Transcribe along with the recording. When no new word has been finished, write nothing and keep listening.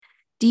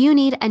Do you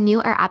need a new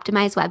or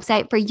optimized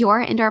website for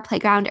your indoor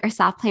playground or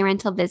soft play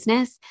rental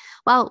business?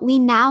 Well, we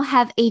now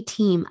have a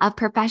team of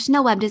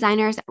professional web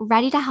designers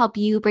ready to help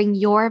you bring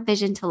your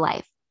vision to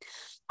life.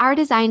 Our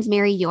designs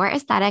marry your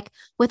aesthetic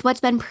with what's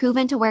been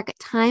proven to work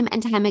time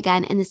and time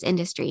again in this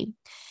industry.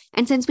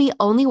 And since we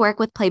only work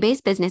with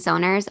play-based business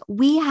owners,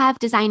 we have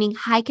designing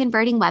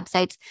high-converting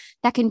websites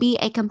that can be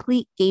a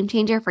complete game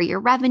changer for your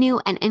revenue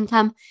and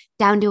income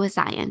down to a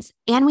science.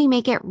 And we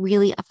make it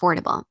really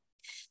affordable.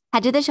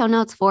 Head to the show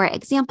notes for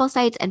example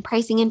sites and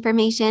pricing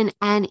information.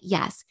 And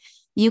yes,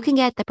 you can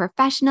get the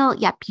professional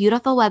yet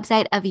beautiful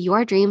website of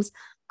your dreams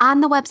on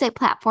the website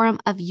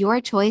platform of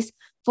your choice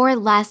for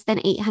less than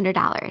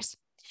 $800.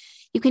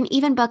 You can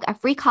even book a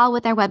free call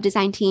with our web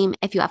design team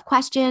if you have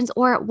questions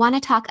or want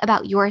to talk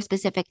about your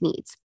specific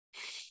needs.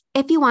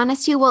 If you want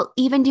us to, we'll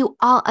even do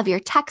all of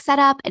your tech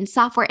setup and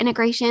software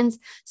integrations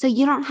so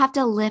you don't have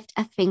to lift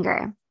a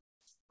finger.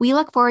 We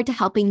look forward to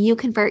helping you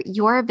convert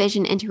your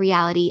vision into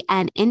reality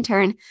and, in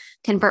turn,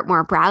 convert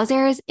more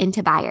browsers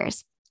into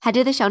buyers. Head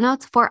to the show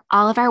notes for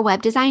all of our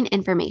web design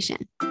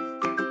information.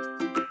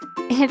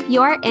 If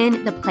you're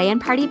in the play and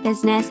party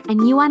business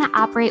and you want to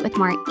operate with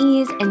more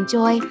ease and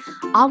joy,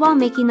 all while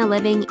making the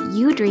living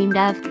you dreamed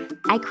of,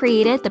 I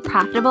created the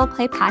Profitable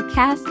Play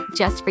Podcast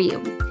just for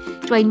you.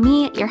 Join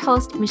me, your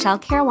host, Michelle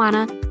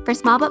Caruana, for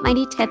small but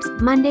mighty tips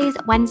Mondays,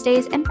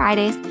 Wednesdays, and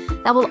Fridays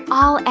that will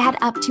all add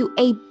up to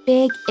a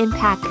big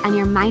impact on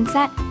your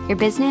mindset, your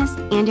business,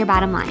 and your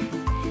bottom line.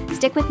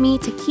 Stick with me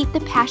to keep the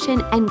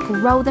passion and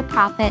grow the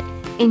profit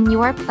in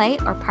your play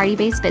or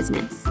party-based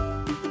business.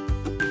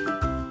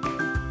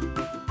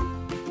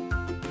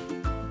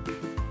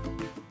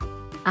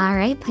 All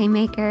right,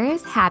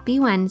 Playmakers, happy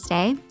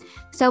Wednesday.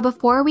 So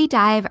before we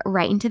dive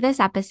right into this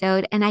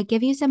episode and I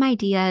give you some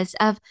ideas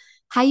of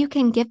how you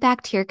can give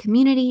back to your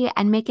community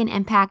and make an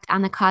impact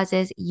on the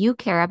causes you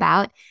care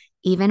about,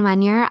 even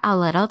when you're a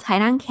little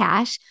tight on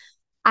cash,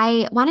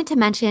 I wanted to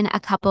mention a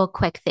couple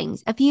quick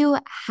things, a few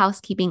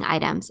housekeeping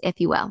items,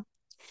 if you will.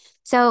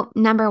 So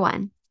number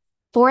one,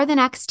 for the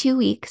next 2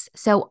 weeks,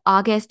 so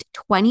August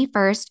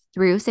 21st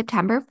through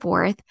September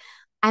 4th,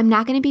 I'm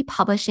not going to be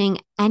publishing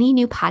any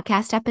new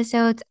podcast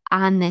episodes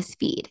on this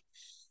feed.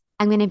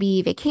 I'm going to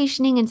be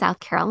vacationing in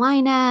South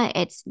Carolina.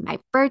 It's my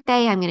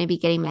birthday. I'm going to be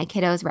getting my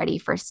kiddos ready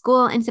for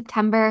school in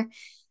September.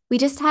 We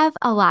just have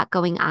a lot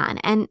going on.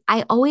 And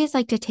I always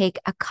like to take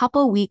a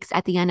couple weeks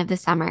at the end of the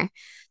summer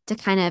to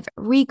kind of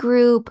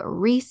regroup,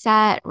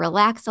 reset,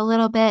 relax a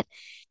little bit,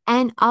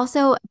 and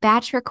also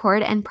batch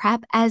record and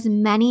prep as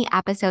many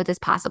episodes as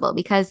possible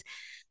because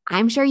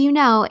I'm sure you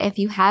know if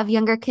you have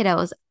younger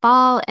kiddos,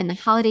 fall and the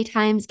holiday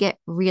times get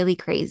really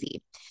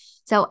crazy.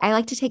 So I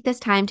like to take this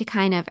time to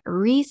kind of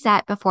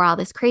reset before all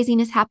this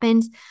craziness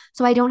happens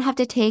so I don't have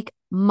to take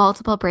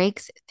multiple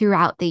breaks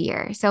throughout the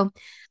year. So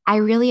I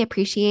really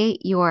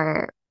appreciate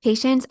your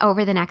patience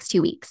over the next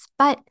 2 weeks,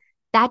 but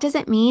that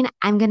doesn't mean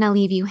I'm going to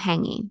leave you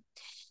hanging.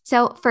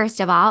 So first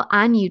of all,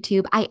 on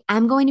YouTube, I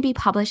am going to be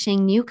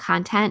publishing new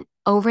content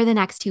over the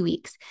next 2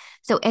 weeks.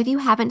 So if you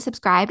haven't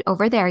subscribed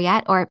over there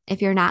yet, or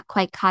if you're not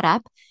quite caught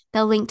up,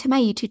 the link to my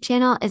YouTube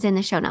channel is in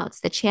the show notes.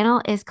 The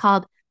channel is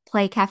called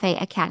Play Cafe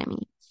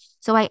Academy.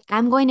 So I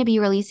am going to be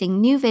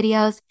releasing new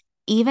videos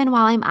even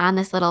while I'm on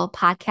this little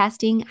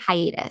podcasting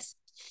hiatus.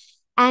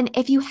 And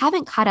if you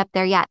haven't caught up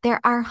there yet, there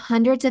are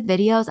hundreds of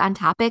videos on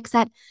topics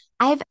that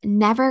I've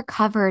never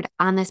covered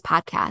on this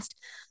podcast.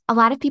 A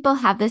lot of people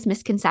have this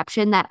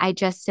misconception that I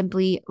just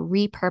simply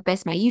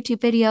repurpose my YouTube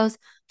videos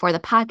for the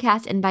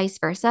podcast and vice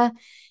versa.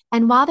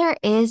 And while there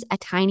is a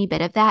tiny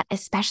bit of that,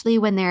 especially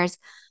when there's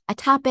a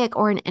topic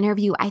or an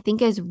interview I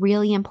think is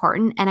really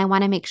important and I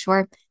want to make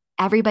sure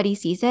everybody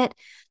sees it,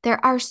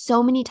 there are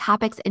so many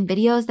topics and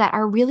videos that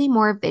are really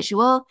more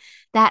visual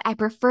that I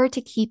prefer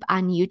to keep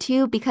on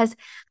YouTube because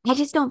I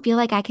just don't feel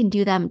like I can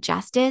do them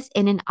justice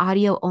in an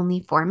audio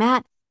only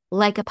format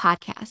like a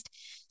podcast.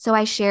 So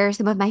I share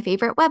some of my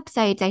favorite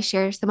websites. I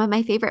share some of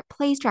my favorite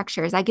play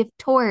structures. I give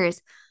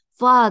tours,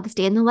 vlogs,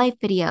 day in the life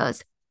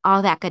videos,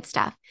 all that good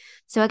stuff.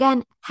 So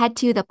again, head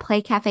to the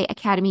Play Cafe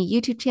Academy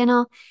YouTube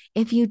channel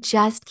if you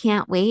just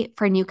can't wait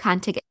for new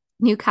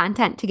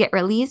content to get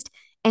released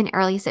in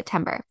early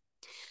September.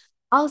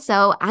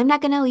 Also, I'm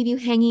not going to leave you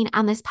hanging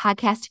on this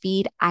podcast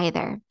feed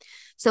either.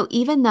 So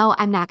even though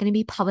I'm not going to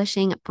be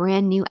publishing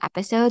brand new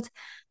episodes,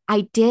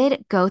 I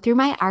did go through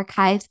my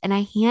archives and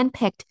I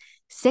handpicked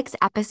 6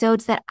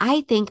 episodes that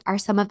I think are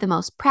some of the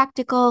most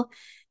practical,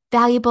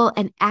 valuable,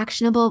 and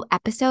actionable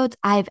episodes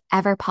I've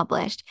ever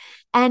published.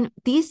 And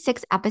these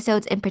 6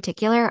 episodes in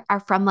particular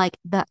are from like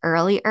the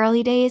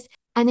early days,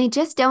 and they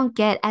just don't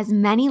get as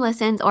many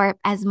listens or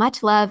as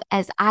much love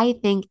as I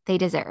think they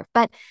deserve.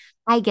 But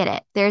I get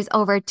it. There's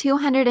over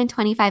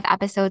 225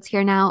 episodes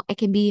here now. It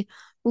can be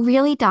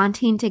really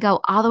daunting to go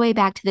all the way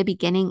back to the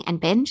beginning and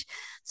binge.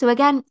 So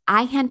again,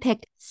 I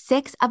handpicked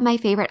 6 of my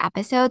favorite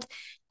episodes,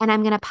 and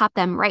I'm going to pop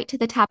them right to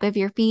the top of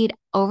your feed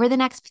over the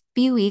next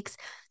few weeks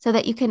so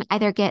that you can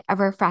either get a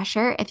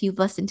refresher if you've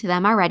listened to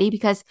them already,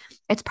 because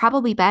it's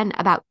probably been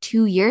about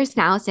 2 years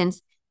now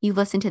since you've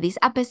listened to these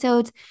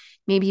episodes.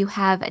 maybe you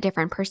have a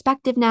different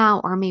perspective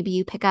now, or maybe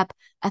you pick up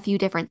a few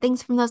different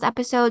things from those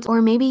episodes,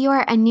 or maybe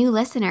you're a new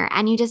listener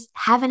and you just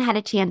haven't had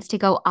a chance to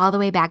go all the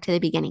way back to the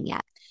beginning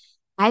yet.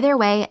 Either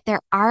way, there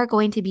are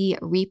going to be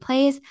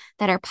replays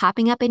that are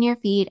popping up in your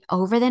feed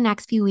over the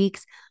next few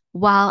weeks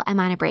while I'm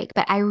on a break.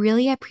 But I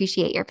really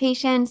appreciate your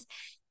patience,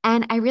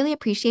 and I really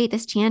appreciate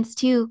this chance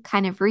to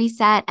kind of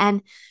reset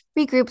and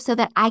regroup so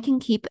that I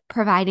can keep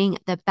providing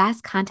the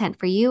best content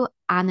for you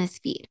on this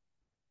feed.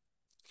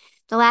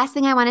 The last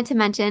thing I wanted to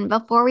mention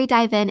before we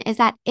dive in is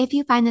that if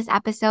you find this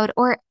episode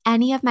or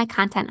any of my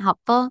content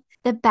helpful,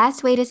 the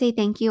best way to say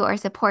thank you or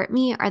support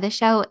me or the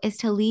show is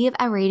to leave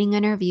a rating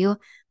and review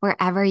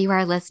wherever you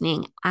are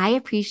listening. I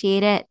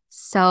appreciate it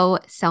so,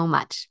 so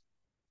much.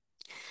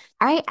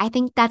 All right, I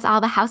think that's all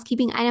the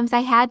housekeeping items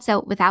I had.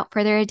 So without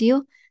further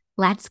ado,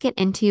 let's get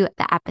into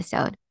the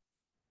episode.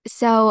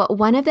 So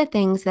one of the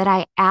things that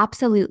I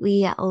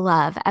absolutely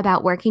love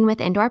about working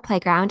with Indoor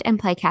Playground and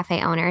Play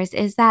Cafe owners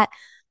is that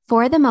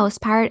for the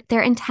most part,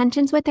 their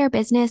intentions with their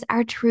business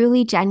are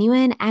truly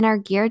genuine and are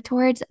geared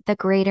towards the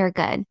greater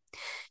good.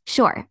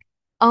 Sure,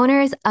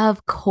 owners,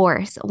 of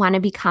course, want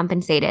to be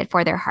compensated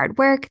for their hard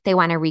work. They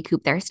want to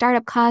recoup their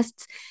startup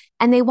costs,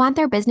 and they want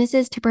their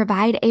businesses to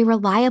provide a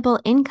reliable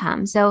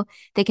income so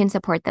they can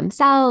support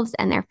themselves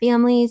and their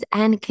families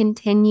and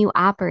continue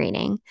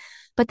operating.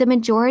 But the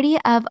majority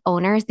of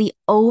owners, the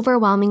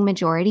overwhelming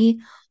majority,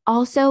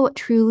 also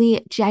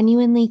truly,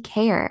 genuinely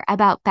care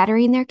about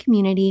bettering their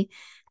community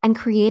and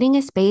creating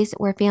a space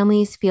where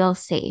families feel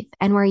safe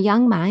and where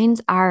young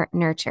minds are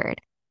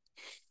nurtured.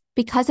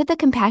 Because of the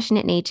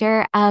compassionate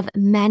nature of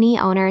many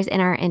owners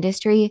in our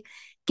industry,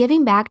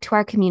 giving back to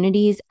our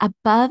communities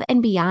above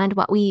and beyond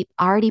what we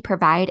already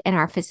provide in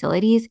our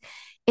facilities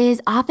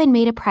is often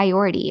made a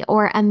priority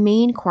or a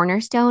main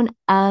cornerstone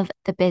of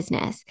the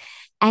business.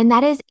 And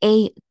that is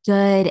a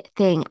good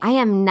thing. I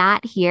am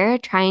not here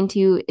trying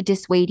to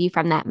dissuade you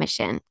from that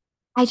mission.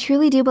 I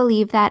truly do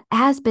believe that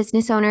as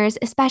business owners,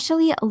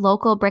 especially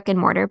local brick and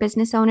mortar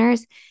business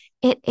owners,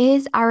 it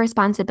is our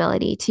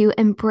responsibility to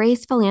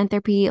embrace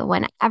philanthropy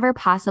whenever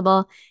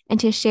possible and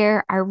to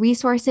share our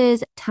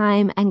resources,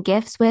 time, and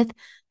gifts with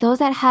those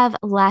that have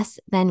less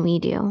than we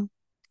do.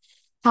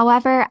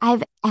 However,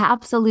 I've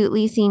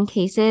absolutely seen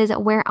cases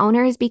where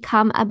owners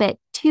become a bit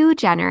too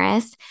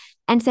generous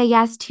and say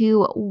yes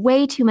to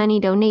way too many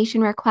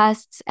donation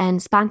requests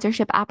and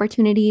sponsorship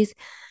opportunities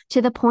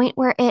to the point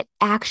where it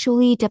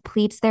actually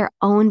depletes their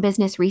own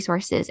business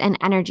resources and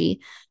energy,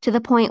 to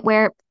the point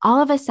where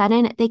all of a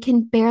sudden they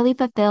can barely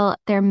fulfill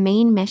their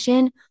main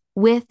mission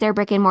with their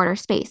brick and mortar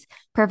space,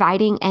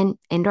 providing an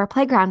indoor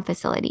playground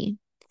facility.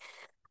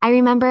 I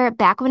remember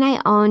back when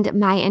I owned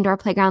my indoor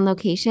playground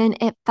location,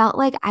 it felt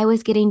like I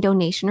was getting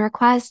donation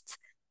requests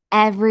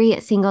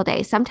every single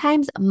day,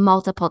 sometimes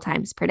multiple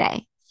times per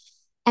day.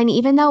 And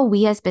even though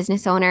we as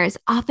business owners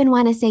often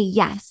want to say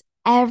yes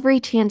every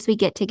chance we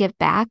get to give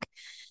back,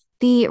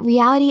 the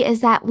reality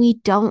is that we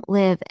don't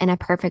live in a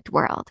perfect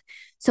world.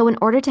 So in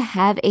order to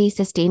have a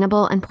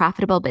sustainable and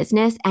profitable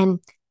business and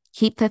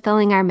keep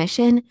fulfilling our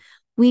mission,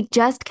 we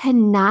just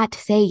cannot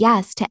say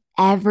yes to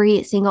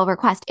every single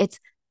request. It's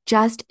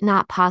just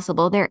not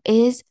possible. There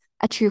is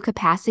a true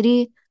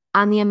capacity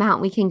on the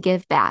amount we can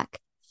give back.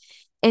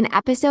 In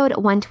episode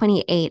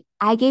 128,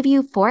 I gave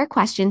you 4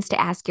 questions to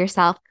ask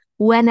yourself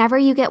whenever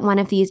you get one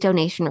of these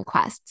donation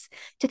requests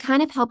to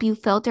kind of help you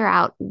filter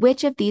out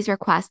which of these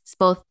requests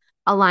both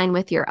align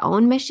with your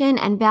own mission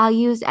and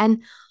values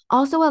and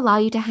also allow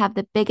you to have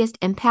the biggest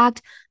impact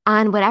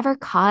on whatever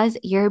cause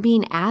you're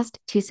being asked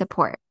to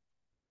support.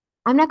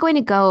 I'm not going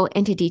to go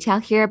into detail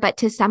here, but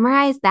to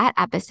summarize that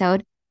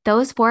episode,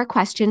 those 4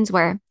 questions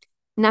were: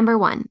 number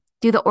 1,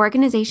 do the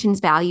organization's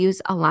values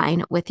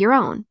align with your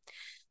own?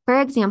 For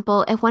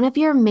example, if one of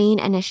your main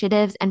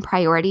initiatives and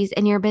priorities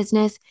in your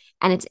business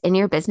and it's in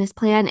your business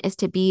plan is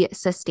to be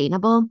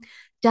sustainable,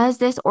 does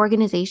this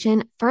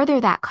organization further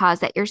that cause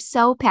that you're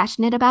so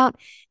passionate about,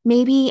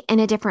 maybe in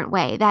a different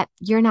way that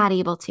you're not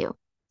able to?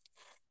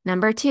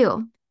 Number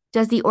 2,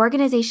 does the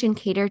organization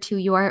cater to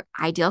your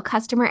ideal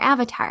customer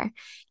avatar?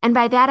 And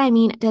by that, I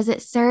mean, does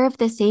it serve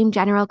the same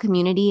general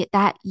community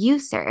that you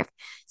serve?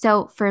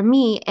 So for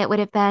me, it would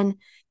have been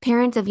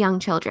parents of young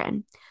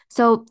children,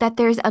 so that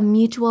there's a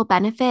mutual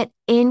benefit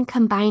in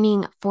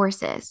combining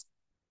forces.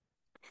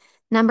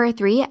 Number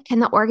 3, can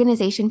the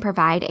organization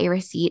provide a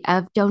receipt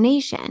of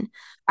donation?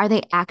 Are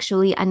they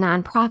actually a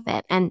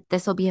nonprofit? And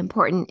this will be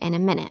important in a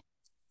minute.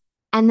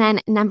 And then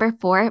number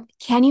 4,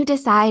 can you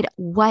decide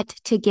what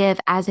to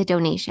give as a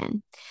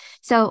donation?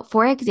 So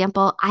for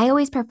example, I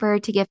always prefer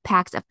to give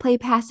packs of play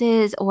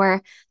passes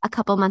or a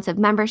couple months of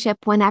membership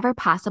whenever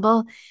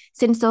possible,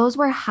 since those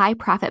were high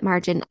profit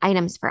margin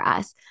items for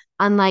us.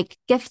 Unlike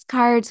gift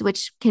cards,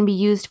 which can be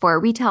used for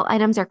retail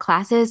items or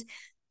classes,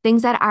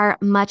 things that are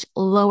much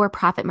lower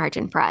profit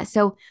margin for us.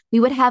 So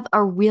we would have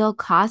a real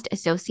cost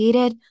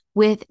associated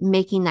with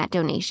making that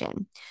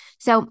donation.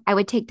 So I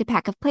would take the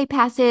pack of play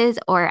passes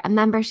or a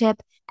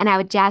membership and I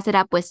would jazz it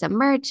up with some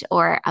merch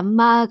or a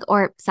mug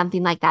or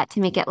something like that to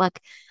make it look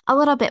a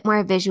little bit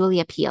more visually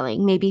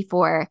appealing, maybe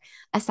for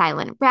a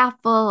silent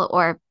raffle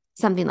or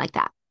something like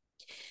that.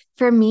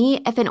 For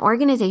me, if an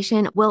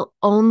organization will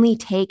only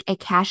take a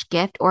cash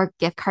gift or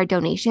gift card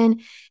donation,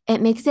 it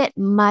makes it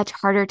much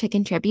harder to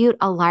contribute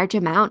a large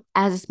amount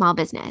as a small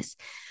business.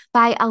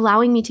 By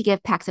allowing me to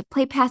give packs of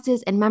play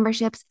passes and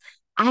memberships,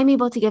 I'm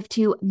able to give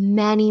to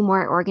many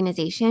more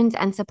organizations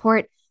and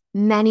support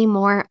many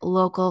more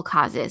local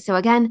causes. So,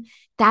 again,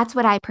 that's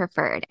what I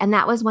preferred. And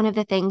that was one of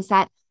the things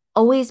that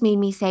always made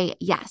me say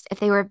yes, if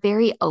they were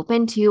very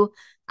open to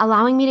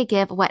allowing me to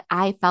give what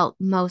I felt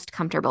most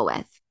comfortable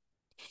with.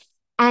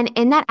 And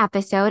in that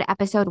episode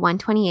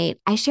 128,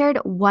 I shared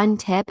one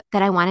tip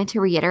that I wanted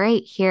to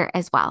reiterate here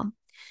as well.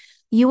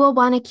 You will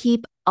want to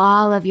keep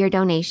all of your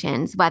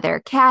donations, whether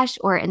cash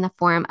or in the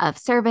form of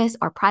service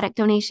or product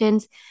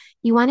donations.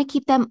 You want to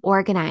keep them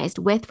organized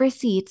with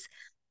receipts,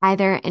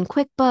 either in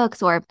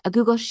QuickBooks or a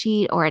Google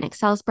Sheet or an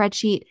Excel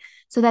spreadsheet,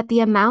 so that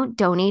the amount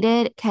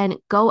donated can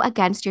go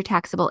against your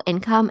taxable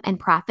income and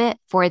profit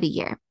for the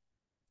year.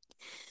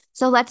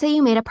 So let's say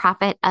you made a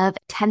profit of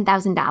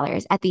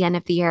 $10,000 at the end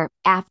of the year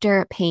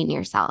after paying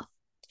yourself.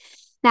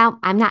 Now,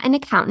 I'm not an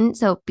accountant,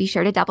 so be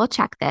sure to double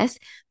check this.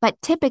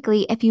 But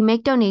typically, if you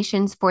make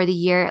donations for the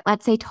year,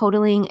 let's say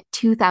totaling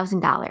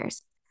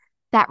 $2,000,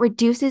 that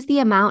reduces the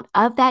amount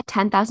of that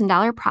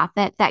 $10,000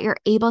 profit that you're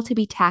able to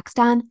be taxed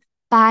on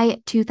by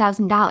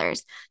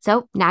 $2,000.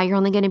 So now you're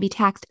only going to be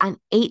taxed on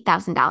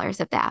 $8,000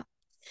 of that.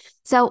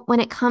 So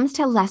when it comes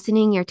to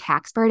lessening your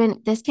tax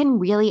burden, this can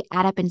really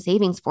add up in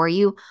savings for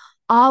you,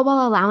 all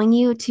while allowing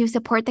you to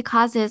support the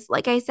causes,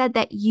 like I said,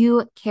 that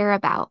you care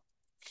about.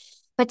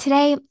 But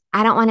today,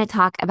 I don't want to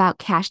talk about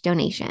cash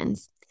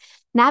donations,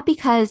 not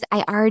because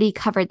I already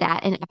covered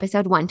that in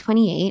episode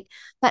 128,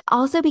 but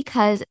also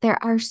because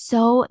there are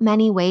so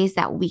many ways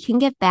that we can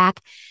give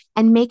back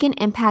and make an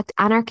impact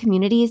on our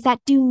communities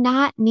that do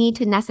not need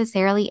to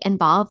necessarily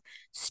involve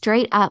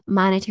straight up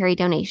monetary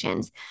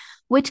donations,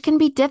 which can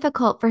be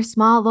difficult for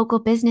small local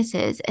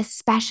businesses,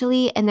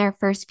 especially in their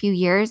first few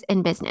years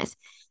in business,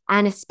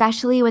 and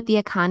especially with the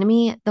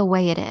economy the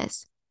way it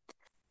is.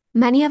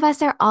 Many of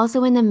us are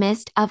also in the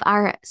midst of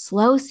our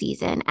slow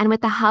season, and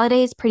with the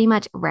holidays pretty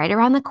much right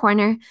around the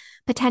corner,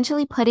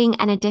 potentially putting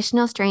an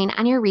additional strain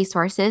on your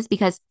resources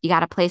because you got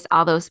to place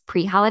all those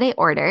pre-holiday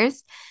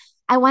orders.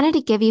 I wanted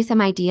to give you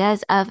some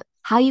ideas of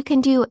how you can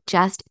do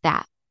just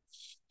that.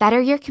 Better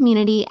your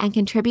community and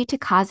contribute to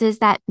causes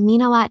that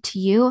mean a lot to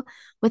you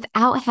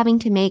without having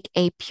to make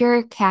a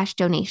pure cash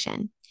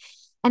donation.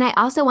 And I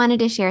also wanted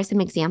to share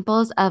some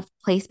examples of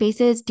play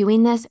spaces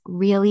doing this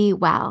really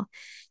well.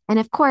 And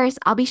of course,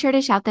 I'll be sure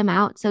to shout them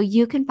out so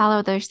you can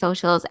follow their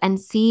socials and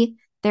see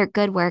their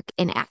good work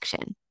in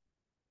action.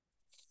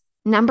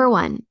 Number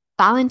one,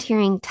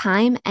 volunteering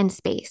time and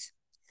space.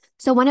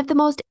 So one of the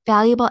most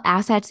valuable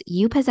assets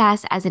you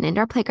possess as an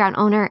indoor playground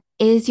owner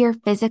is your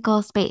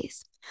physical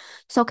space.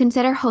 So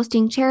consider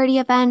hosting charity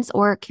events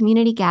or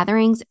community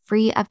gatherings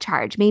free of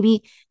charge,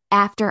 maybe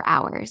after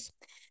hours.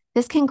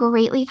 This can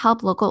greatly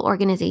help local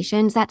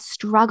organizations that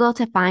struggle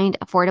to find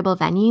affordable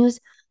venues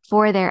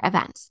for their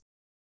events.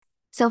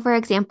 So, for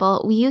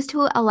example, we used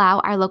to allow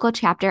our local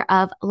chapter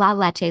of La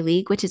Leche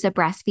League, which is a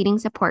breastfeeding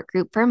support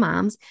group for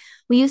moms,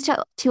 we used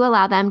to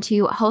allow them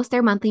to host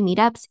their monthly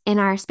meetups in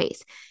our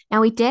space.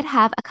 Now, we did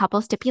have a couple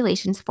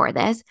stipulations for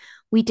this.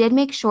 We did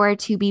make sure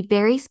to be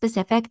very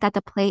specific that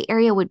the play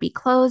area would be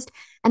closed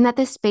and that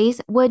the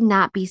space would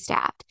not be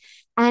staffed.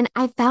 And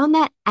I found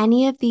that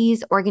any of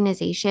these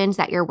organizations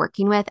that you're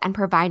working with and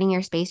providing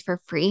your space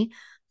for free,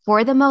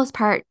 for the most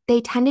part,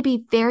 they tend to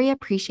be very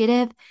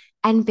appreciative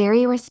and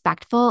very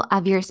respectful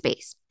of your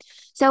space.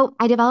 So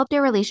I developed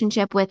a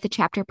relationship with the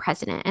chapter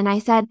president and I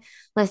said,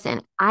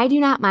 listen, I do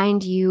not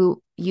mind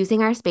you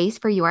using our space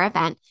for your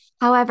event.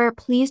 However,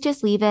 please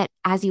just leave it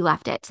as you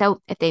left it.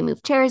 So if they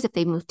move chairs, if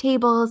they move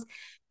tables,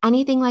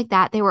 anything like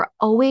that, they were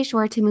always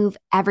sure to move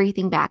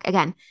everything back.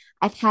 Again,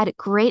 I've had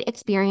great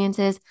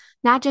experiences,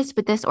 not just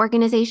with this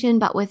organization,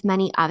 but with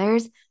many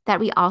others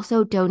that we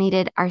also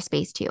donated our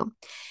space to.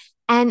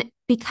 And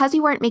because we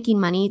weren't making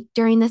money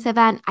during this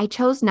event, I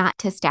chose not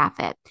to staff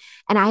it.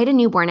 And I had a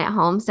newborn at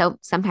home, so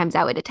sometimes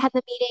I would attend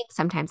the meeting,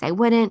 sometimes I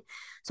wouldn't.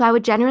 So I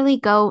would generally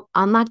go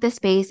unlock the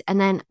space and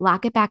then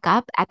lock it back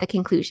up at the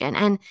conclusion.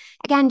 And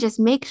again, just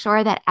make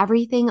sure that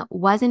everything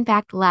was in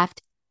fact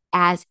left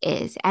as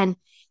is. And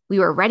we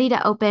were ready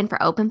to open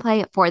for open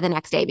play for the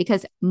next day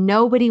because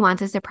nobody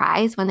wants a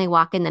surprise when they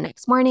walk in the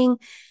next morning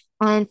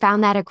and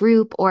found that a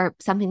group or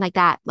something like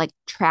that, like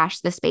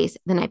trashed the space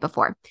the night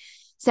before.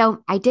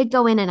 So I did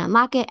go in and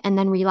unlock it and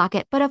then relock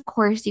it. But of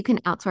course, you can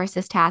outsource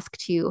this task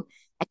to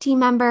a team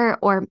member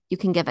or you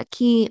can give a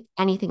key,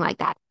 anything like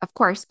that. Of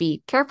course,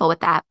 be careful with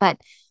that. But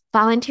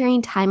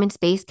volunteering time and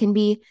space can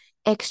be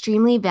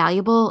extremely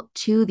valuable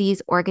to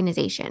these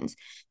organizations.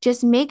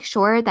 Just make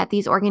sure that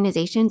these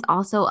organizations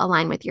also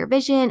align with your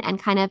vision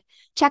and kind of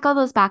check all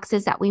those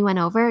boxes that we went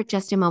over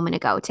just a moment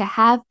ago to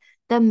have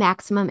the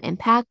maximum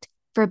impact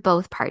for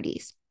both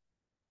parties.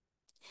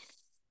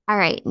 All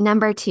right,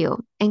 number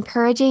 2,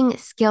 encouraging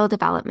skill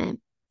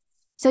development.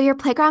 So your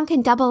playground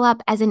can double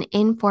up as an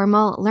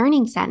informal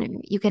learning center.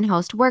 You can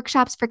host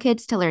workshops for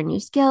kids to learn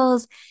new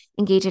skills,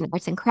 engage in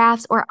arts and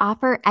crafts, or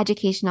offer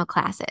educational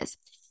classes.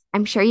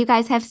 I'm sure you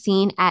guys have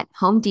seen at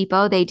Home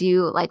Depot, they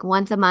do like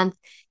once a month,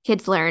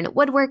 kids learn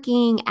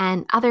woodworking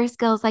and other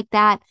skills like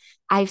that.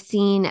 I've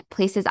seen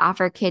places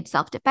offer kids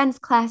self-defense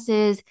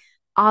classes,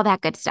 all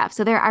that good stuff.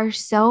 So there are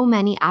so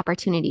many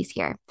opportunities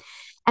here.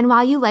 And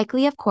while you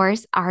likely, of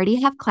course,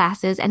 already have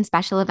classes and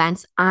special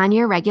events on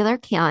your regular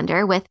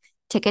calendar with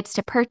tickets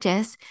to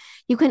purchase,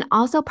 you can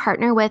also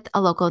partner with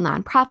a local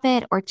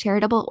nonprofit or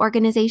charitable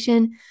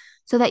organization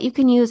so that you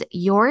can use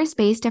your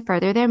space to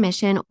further their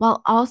mission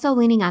while also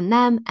leaning on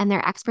them and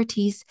their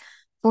expertise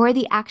for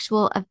the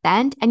actual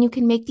event. And you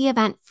can make the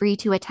event free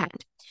to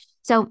attend.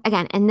 So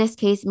again, in this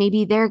case,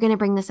 maybe they're going to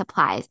bring the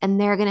supplies and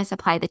they're going to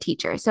supply the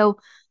teacher. So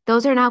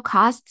those are now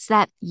costs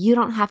that you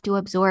don't have to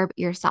absorb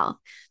yourself.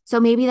 So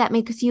maybe that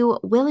makes you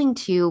willing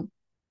to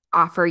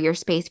offer your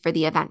space for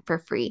the event for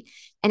free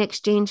in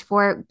exchange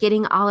for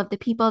getting all of the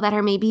people that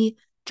are maybe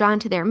drawn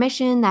to their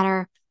mission, that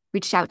are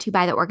reached out to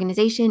by the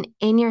organization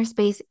in your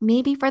space,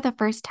 maybe for the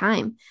first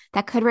time.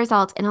 That could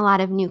result in a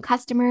lot of new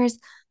customers,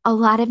 a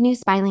lot of new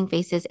smiling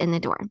faces in the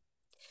door.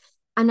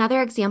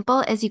 Another example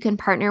is you can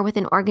partner with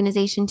an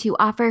organization to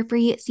offer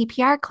free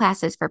CPR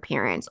classes for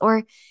parents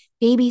or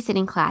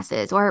babysitting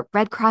classes or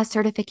Red Cross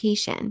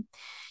certification.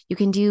 You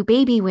can do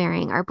baby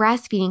wearing or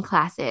breastfeeding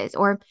classes,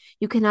 or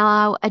you can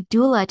allow a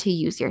doula to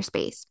use your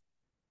space.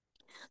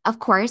 Of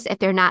course, if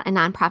they're not a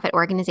nonprofit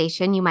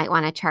organization, you might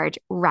want to charge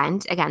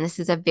rent. Again, this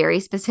is a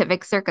very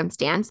specific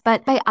circumstance,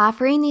 but by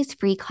offering these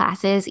free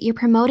classes, you're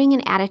promoting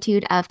an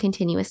attitude of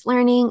continuous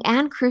learning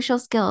and crucial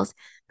skills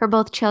for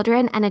both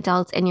children and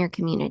adults in your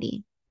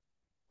community.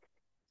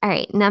 All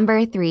right,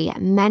 number 3,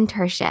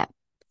 mentorship.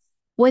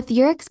 With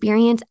your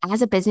experience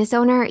as a business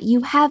owner,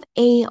 you have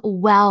a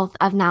wealth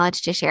of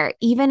knowledge to share,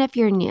 even if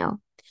you're new.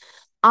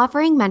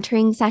 Offering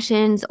mentoring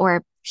sessions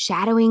or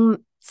shadowing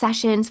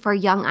sessions for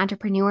young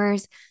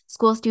entrepreneurs,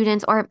 school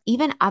students, or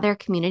even other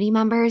community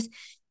members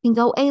can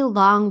go a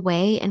long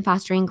way in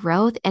fostering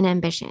growth and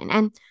ambition.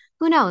 And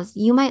who knows,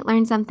 you might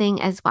learn something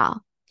as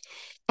well.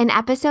 In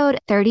episode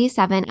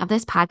 37 of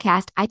this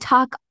podcast, I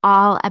talk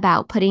all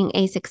about putting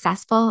a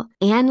successful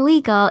and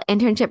legal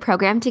internship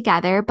program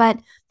together, but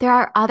there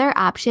are other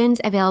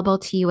options available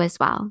to you as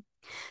well.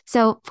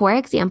 So, for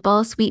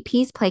example, Sweet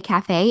Peas Play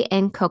Cafe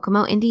in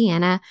Kokomo,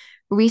 Indiana,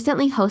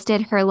 recently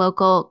hosted her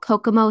local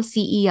Kokomo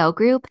CEO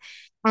group,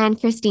 and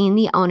Christine,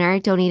 the owner,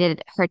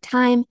 donated her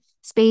time,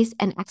 space,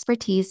 and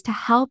expertise to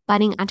help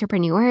budding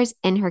entrepreneurs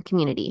in her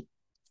community.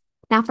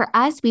 Now, for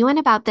us, we went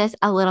about this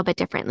a little bit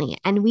differently,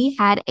 and we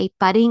had a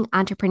budding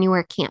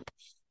entrepreneur camp.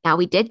 Now,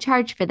 we did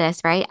charge for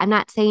this, right? I'm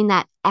not saying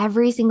that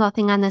every single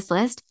thing on this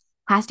list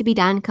has to be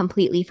done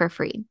completely for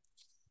free,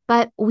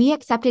 but we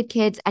accepted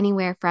kids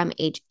anywhere from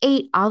age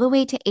 8 all the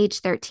way to age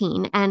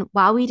 13. And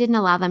while we didn't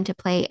allow them to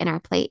play in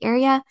our play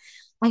area,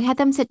 I had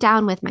them sit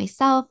down with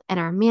myself and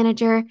our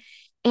manager,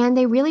 and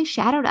they really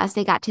shadowed us.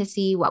 They got to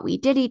see what we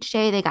did each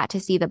day. They got to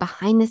see the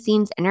behind the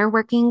scenes inner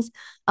workings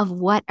of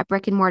what a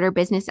brick and mortar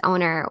business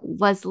owner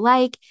was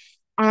like.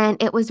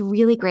 And it was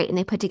really great. And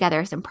they put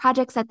together some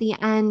projects at the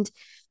end.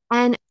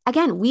 And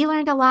again, we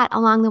learned a lot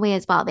along the way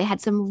as well. They had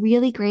some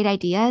really great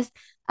ideas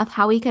of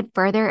how we could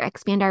further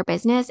expand our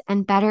business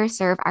and better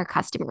serve our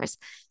customers.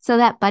 So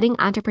that budding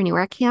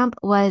entrepreneur camp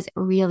was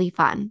really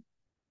fun.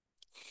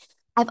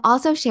 I've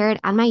also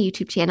shared on my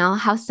YouTube channel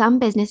how some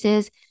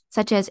businesses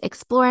such as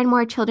Explore and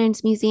More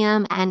Children's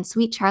Museum and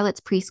Sweet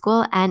Charlotte's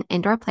Preschool and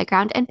Indoor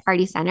Playground and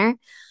Party Center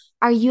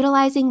are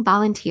utilizing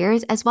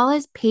volunteers as well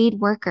as paid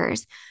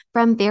workers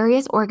from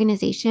various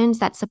organizations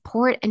that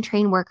support and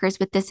train workers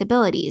with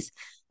disabilities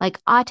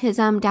like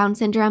autism, Down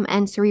syndrome,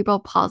 and cerebral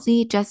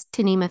palsy, just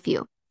to name a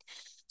few.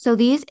 So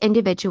these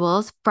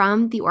individuals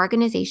from the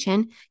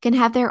organization can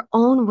have their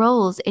own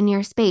roles in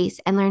your space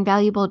and learn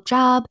valuable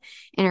job,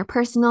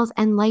 interpersonals,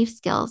 and life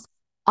skills,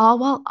 all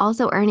while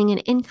also earning an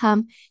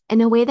income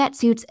in a way that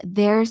suits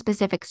their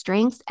specific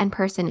strengths and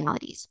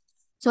personalities.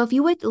 So if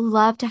you would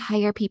love to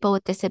hire people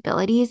with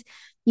disabilities,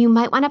 you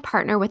might want to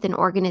partner with an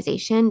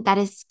organization that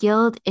is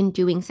skilled in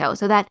doing so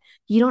that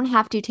you don't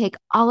have to take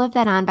all of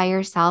that on by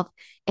yourself,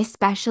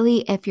 especially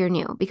if you're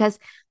new, because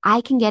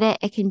I can get it.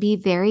 It can be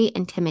very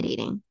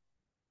intimidating.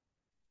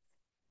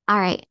 All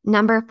right,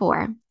 number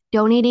 4,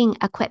 donating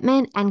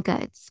equipment and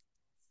goods.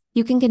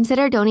 You can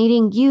consider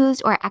donating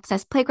used or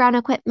excess playground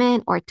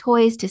equipment or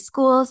toys to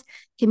schools,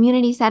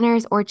 community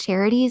centers, or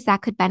charities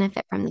that could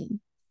benefit from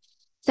them.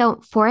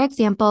 So, for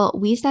example,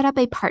 we set up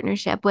a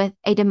partnership with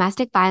a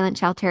domestic violence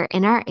shelter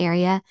in our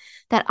area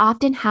that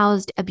often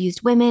housed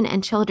abused women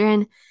and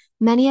children,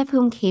 many of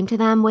whom came to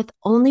them with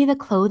only the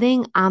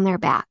clothing on their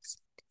backs.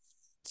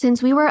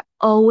 Since we were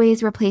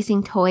always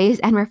replacing toys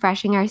and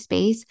refreshing our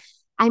space,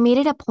 I made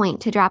it a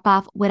point to drop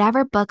off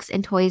whatever books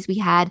and toys we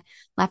had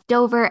left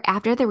over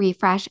after the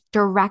refresh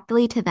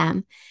directly to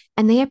them,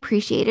 and they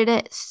appreciated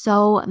it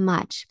so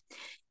much.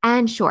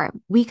 And sure,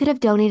 we could have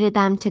donated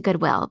them to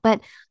Goodwill,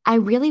 but I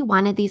really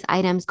wanted these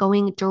items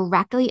going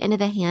directly into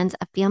the hands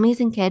of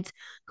families and kids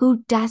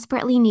who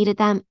desperately needed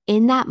them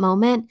in that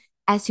moment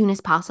as soon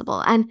as possible.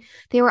 And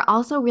they were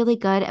also really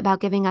good about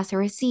giving us a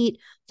receipt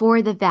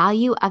for the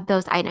value of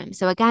those items.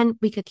 So again,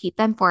 we could keep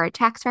them for our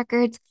tax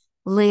records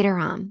later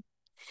on.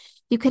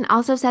 You can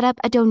also set up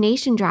a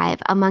donation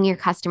drive among your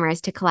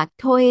customers to collect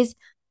toys,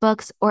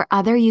 books, or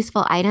other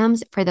useful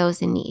items for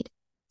those in need.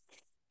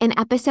 In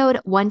episode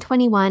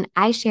 121,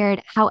 I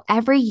shared how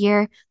every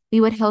year we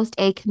would host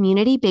a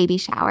community baby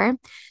shower.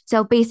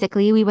 So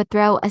basically, we would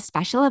throw a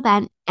special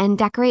event and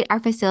decorate our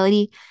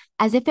facility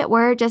as if it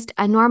were just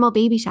a normal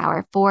baby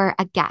shower for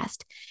a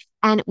guest.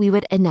 And we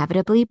would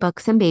inevitably book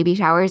some baby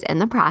showers in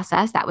the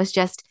process. That was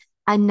just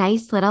a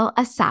nice little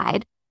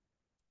aside.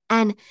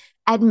 And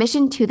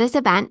admission to this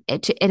event,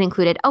 it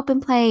included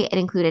open play, it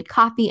included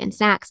coffee and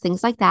snacks,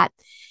 things like that.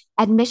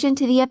 Admission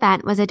to the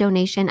event was a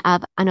donation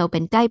of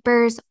unopened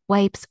diapers,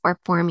 wipes, or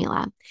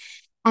formula.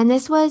 And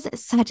this was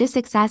such a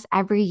success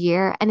every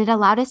year, and it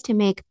allowed us to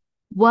make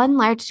one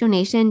large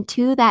donation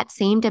to that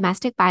same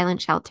domestic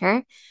violence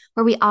shelter,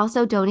 where we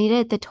also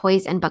donated the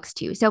toys and books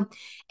to. So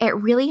it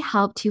really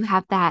helped to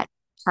have that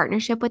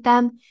partnership with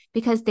them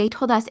because they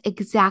told us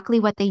exactly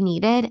what they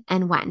needed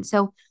and when.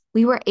 So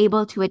we were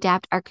able to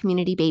adapt our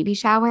community baby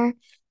shower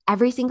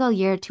every single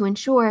year to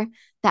ensure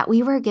that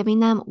we were giving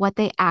them what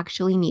they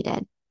actually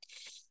needed.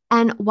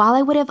 And while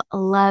I would have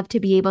loved to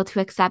be able to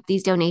accept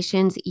these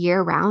donations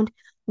year round,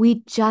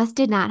 we just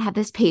did not have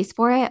the space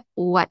for it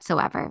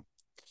whatsoever.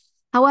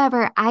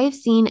 However, I've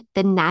seen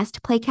the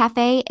Nest Play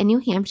Cafe in New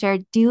Hampshire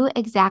do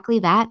exactly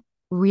that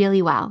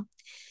really well.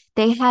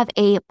 They have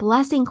a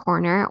blessing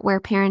corner where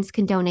parents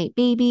can donate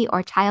baby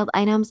or child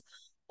items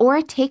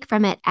or take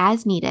from it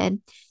as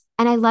needed.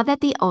 And I love that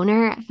the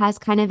owner has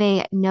kind of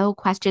a no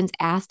questions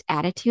asked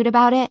attitude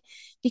about it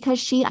because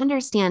she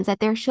understands that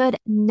there should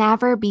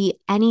never be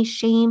any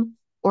shame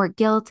or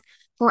guilt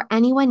for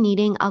anyone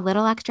needing a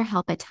little extra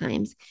help at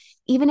times.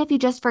 Even if you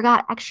just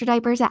forgot extra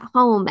diapers at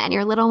home and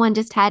your little one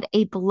just had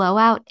a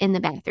blowout in the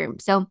bathroom.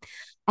 So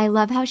I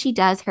love how she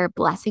does her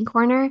blessing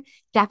corner.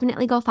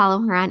 Definitely go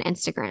follow her on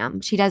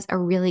Instagram. She does a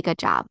really good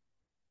job.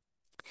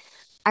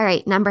 All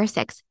right, number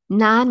 6,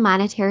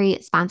 non-monetary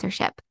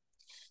sponsorship.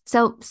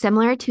 So,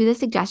 similar to the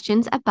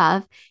suggestions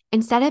above,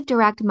 instead of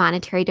direct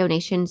monetary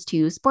donations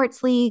to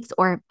sports leagues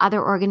or other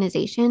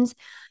organizations,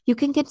 you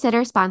can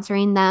consider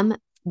sponsoring them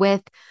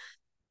with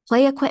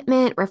play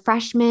equipment,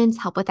 refreshments,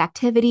 help with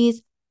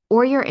activities,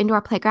 or your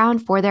indoor playground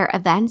for their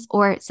events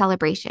or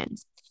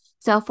celebrations.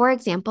 So, for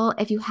example,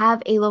 if you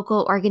have a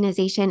local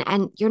organization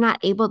and you're not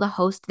able to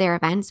host their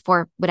events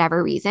for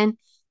whatever reason,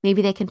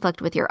 maybe they conflict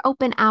with your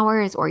open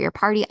hours or your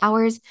party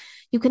hours,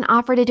 you can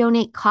offer to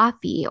donate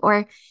coffee.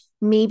 Or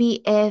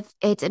maybe if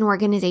it's an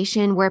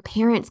organization where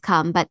parents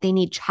come, but they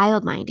need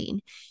child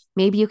minding,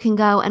 maybe you can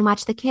go and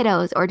watch the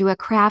kiddos or do a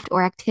craft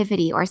or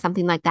activity or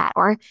something like that,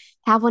 or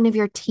have one of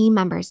your team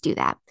members do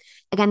that.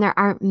 Again, there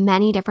are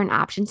many different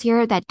options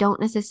here that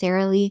don't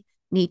necessarily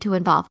need to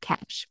involve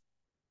cash.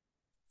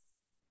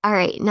 All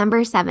right,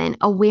 number 7,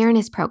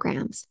 awareness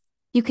programs.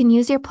 You can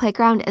use your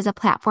playground as a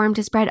platform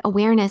to spread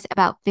awareness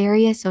about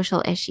various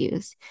social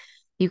issues.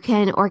 You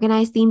can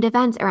organize themed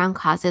events around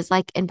causes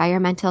like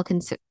environmental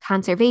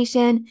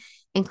conservation,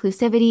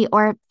 inclusivity,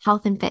 or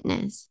health and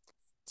fitness.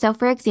 So,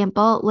 for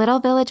example, Little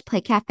Village Play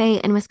Cafe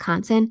in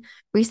Wisconsin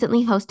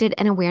recently hosted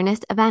an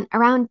awareness event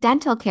around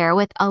dental care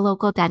with a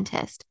local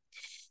dentist.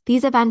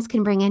 These events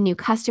can bring in new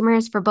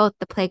customers for both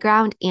the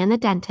playground and the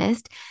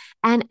dentist.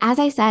 And as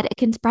I said, it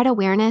can spread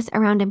awareness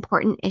around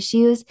important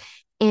issues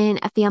in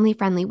a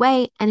family-friendly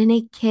way and in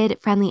a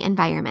kid-friendly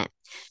environment.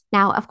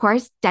 Now, of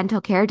course,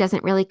 dental care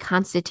doesn't really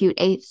constitute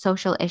a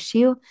social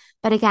issue,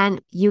 but again,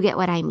 you get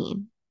what I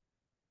mean.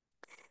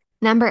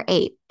 Number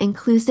 8,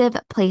 inclusive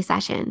play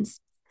sessions.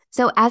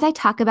 So, as I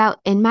talk about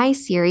in my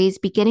series,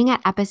 beginning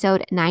at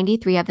episode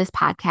 93 of this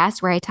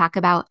podcast, where I talk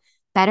about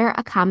better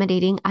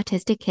accommodating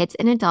autistic kids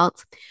and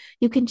adults,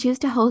 you can choose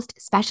to host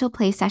special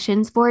play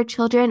sessions for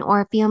children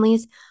or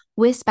families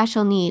with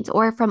special needs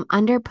or from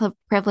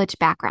underprivileged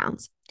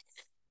backgrounds.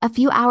 A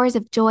few hours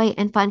of joy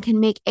and fun can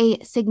make a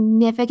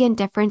significant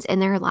difference in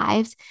their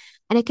lives,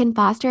 and it can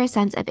foster a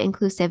sense of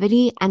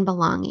inclusivity and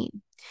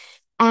belonging.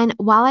 And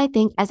while I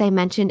think, as I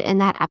mentioned in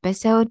that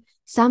episode,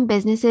 some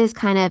businesses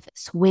kind of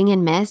swing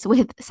and miss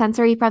with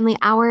sensory friendly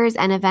hours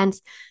and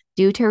events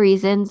due to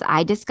reasons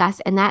I discuss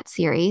in that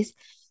series,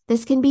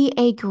 this can be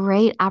a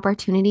great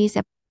opportunity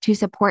to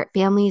support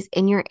families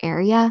in your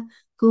area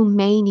who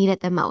may need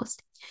it the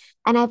most.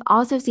 And I've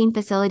also seen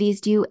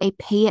facilities do a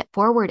pay it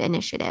forward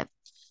initiative.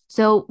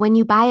 So when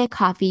you buy a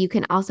coffee, you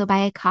can also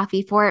buy a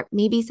coffee for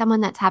maybe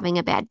someone that's having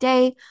a bad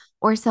day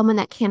or someone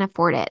that can't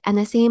afford it. And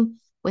the same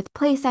with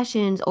play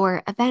sessions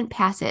or event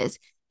passes.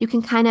 You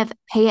can kind of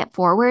pay it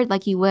forward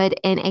like you would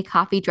in a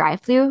coffee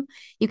drive-through.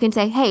 You can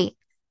say, hey,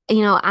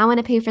 I want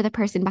to pay for the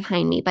person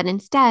behind me. But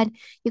instead,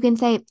 you can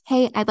say,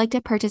 hey, I'd like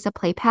to purchase a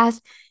play pass,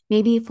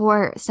 maybe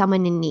for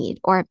someone in need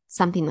or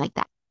something like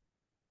that.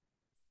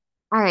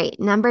 All right,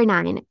 number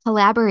 9,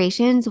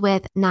 collaborations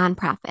with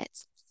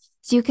nonprofits.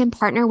 So you can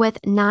partner with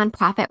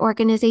nonprofit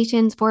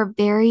organizations for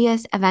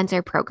various events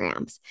or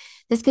programs.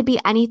 This could be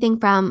anything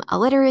from a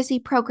literacy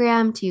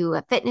program to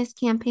a fitness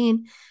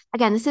campaign.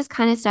 Again, this is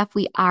kind of stuff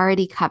we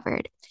already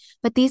covered,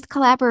 but these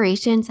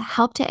collaborations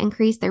help to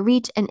increase the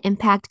reach and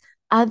impact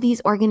of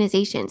these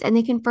organizations, and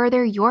they can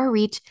further your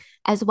reach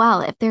as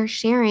well if they're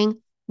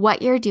sharing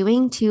what you're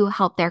doing to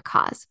help their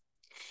cause.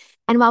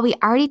 And while we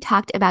already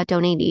talked about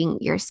donating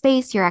your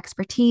space, your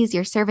expertise,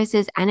 your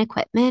services, and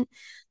equipment,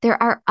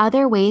 there are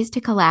other ways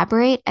to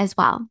collaborate as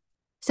well.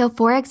 So,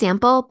 for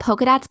example,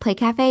 Polka Dots Play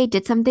Cafe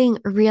did something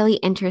really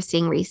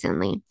interesting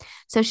recently.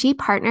 So, she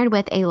partnered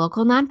with a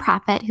local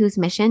nonprofit whose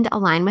mission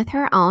aligned with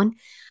her own.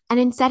 And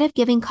instead of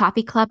giving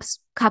coffee cups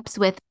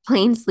with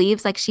plain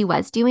sleeves like she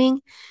was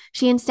doing,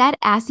 she instead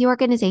asked the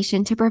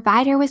organization to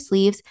provide her with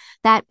sleeves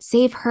that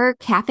save her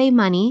cafe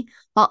money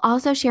while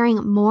also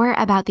sharing more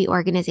about the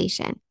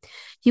organization.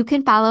 You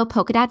can follow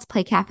Polka Dots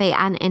Play Cafe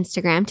on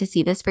Instagram to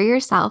see this for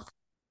yourself.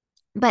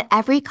 But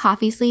every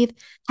coffee sleeve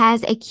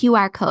has a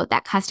QR code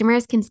that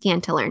customers can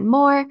scan to learn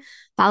more,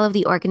 follow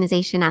the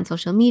organization on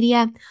social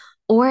media,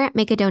 or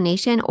make a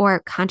donation or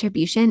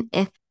contribution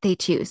if they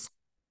choose.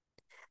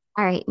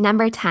 All right,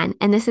 number 10,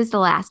 and this is the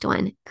last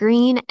one,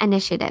 green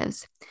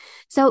initiatives.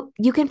 So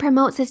you can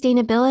promote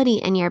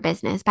sustainability in your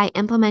business by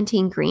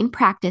implementing green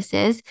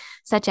practices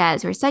such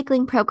as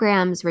recycling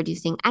programs,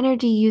 reducing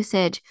energy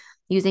usage,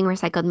 using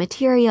recycled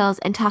materials,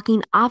 and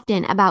talking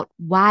often about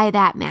why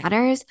that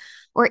matters,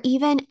 or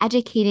even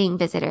educating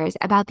visitors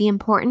about the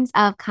importance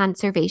of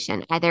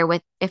conservation, either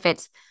with if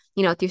it's,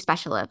 through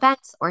special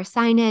events or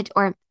signage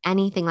or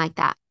anything like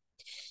that.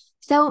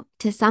 So,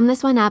 to sum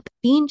this one up,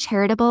 being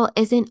charitable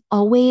isn't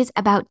always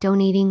about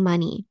donating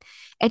money.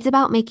 It's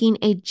about making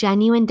a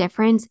genuine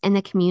difference in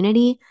the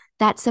community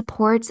that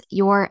supports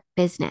your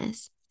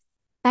business.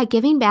 By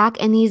giving back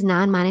in these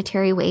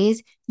non-monetary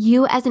ways,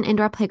 you as an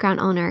indoor playground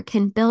owner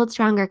can build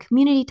stronger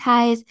community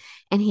ties,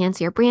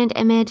 enhance your brand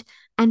image,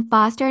 and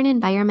foster an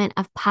environment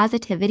of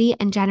positivity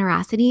and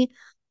generosity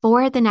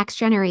for the next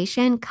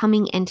generation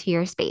coming into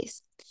your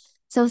space.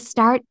 So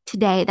start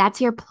today.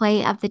 That's your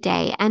play of the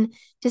day, and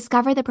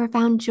discover the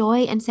profound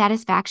joy and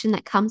satisfaction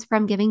that comes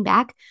from giving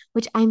back,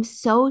 which I'm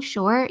so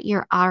sure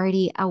you're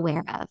already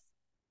aware of.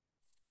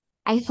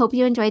 I hope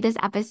you enjoyed this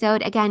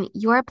episode. Again,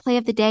 your play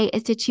of the day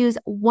is to choose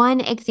one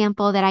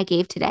example that I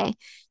gave today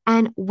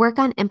and work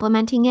on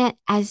implementing it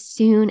as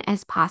soon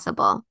as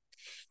possible.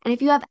 And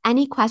if you have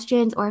any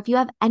questions or if you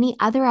have any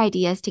other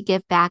ideas to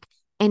give back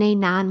in a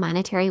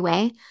non-monetary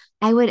way,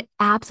 I would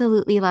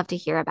absolutely love to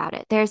hear about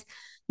it. There's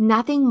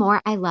nothing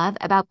more I love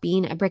about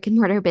being a brick and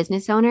mortar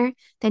business owner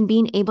than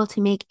being able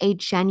to make a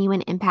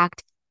genuine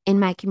impact in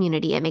my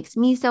community. It makes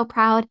me so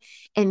proud.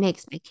 It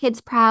makes my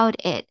kids proud.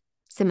 It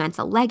cements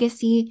a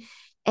legacy.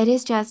 It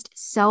is just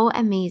so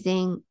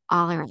amazing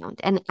all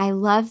around. And I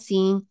love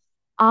seeing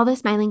all the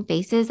smiling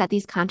faces that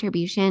these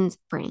contributions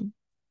bring.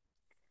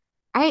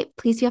 All right,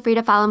 please feel free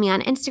to follow me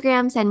on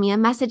Instagram, send me a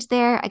message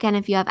there. Again,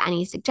 if you have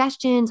any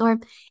suggestions or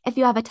if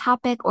you have a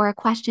topic or a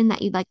question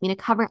that you'd like me to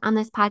cover on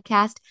this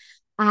podcast,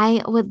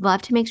 I would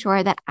love to make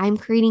sure that I'm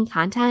creating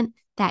content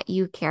that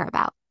you care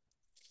about.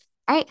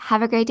 All right,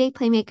 have a great day,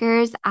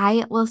 Playmakers.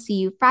 I will see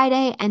you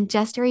Friday. And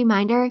just a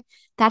reminder,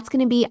 that's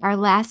going to be our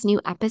last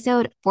new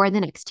episode for the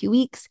next 2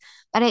 weeks.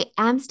 But I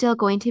am still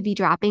going to be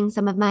dropping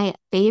some of my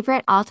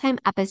favorite all-time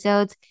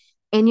episodes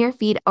in your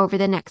feed over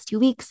the next 2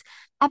 weeks.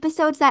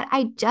 Episodes that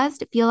I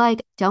just feel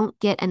like don't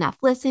get enough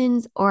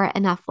listens or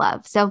enough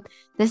love. So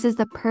this is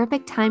the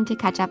perfect time to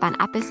catch up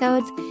on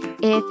episodes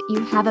if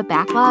you have a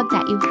backlog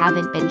that you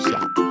haven't binged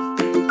yet.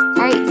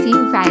 All right, see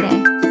you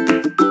Friday.